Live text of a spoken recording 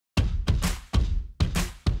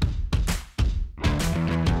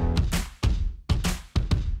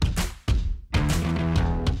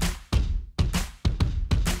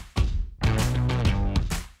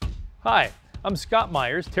Hi, I'm Scott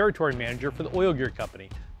Myers, Territory Manager for the Oil Gear Company.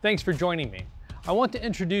 Thanks for joining me. I want to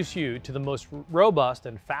introduce you to the most robust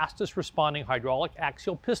and fastest responding hydraulic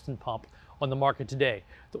axial piston pump on the market today,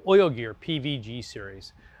 the Oil Gear PVG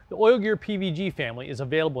series. The Oil Gear PVG family is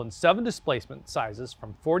available in 7 displacement sizes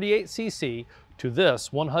from 48cc to this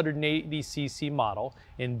 180cc model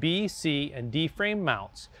in B, C, and D frame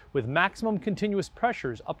mounts with maximum continuous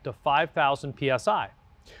pressures up to 5,000 psi.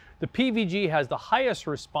 The PVG has the highest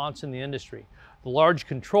response in the industry. The large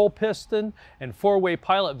control piston and 4-way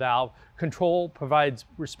pilot valve control provides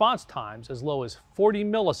response times as low as 40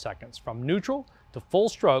 milliseconds from neutral to full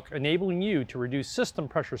stroke, enabling you to reduce system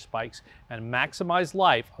pressure spikes and maximize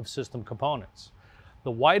life of system components.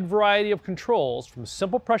 The wide variety of controls, from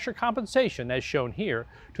simple pressure compensation as shown here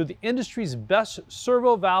to the industry's best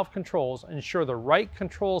servo valve controls, ensure the right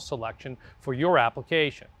control selection for your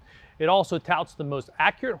application. It also touts the most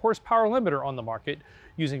accurate horsepower limiter on the market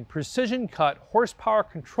using precision cut horsepower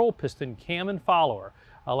control piston cam and follower,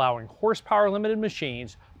 allowing horsepower limited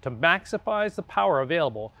machines to maximize the power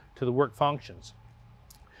available to the work functions.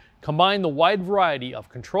 Combine the wide variety of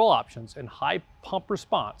control options and high pump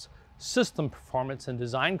response, system performance and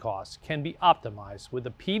design costs can be optimized with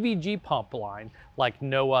a PVG pump line like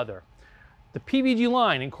no other. The PVG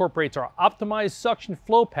line incorporates our optimized suction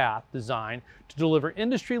flow path design to deliver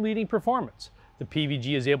industry-leading performance. The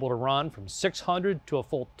PVG is able to run from 600 to a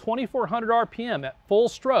full 2,400 RPM at full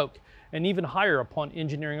stroke and even higher upon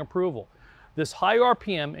engineering approval. This high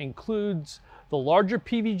RPM includes the larger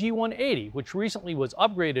PVG 180, which recently was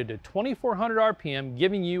upgraded to 2,400 RPM,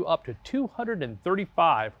 giving you up to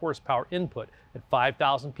 235 horsepower input at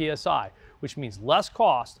 5,000 psi, which means less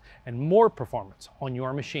cost and more performance on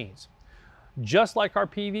your machines. Just like our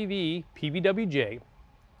PVV, PVWJ,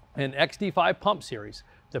 and XD5 pump series,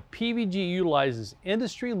 the PVG utilizes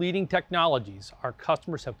industry-leading technologies our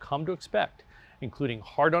customers have come to expect, including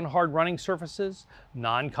hard-on-hard running surfaces,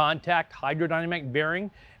 non-contact hydrodynamic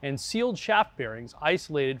bearing, and sealed shaft bearings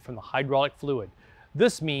isolated from the hydraulic fluid.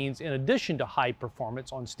 This means, in addition to high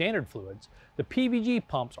performance on standard fluids, the PVG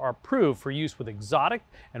pumps are approved for use with exotic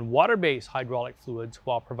and water-based hydraulic fluids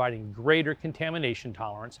while providing greater contamination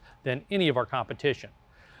tolerance than any of our competition.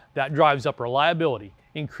 That drives up reliability,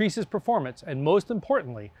 increases performance, and most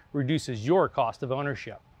importantly, reduces your cost of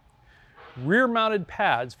ownership. Rear-mounted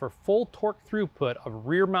pads for full torque throughput of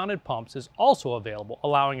rear-mounted pumps is also available,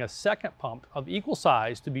 allowing a second pump of equal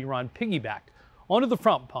size to be run piggybacked onto the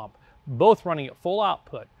front pump, both running at full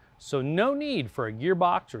output, so no need for a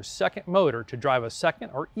gearbox or second motor to drive a second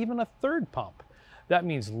or even a third pump. That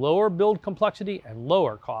means lower build complexity and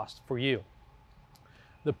lower cost for you.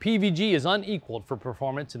 The PVG is unequaled for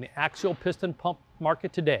performance in the axial piston pump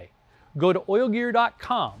market today. Go to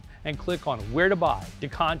oilgear.com and click on Where to Buy to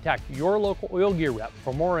contact your local Oil Gear rep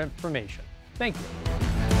for more information. Thank you.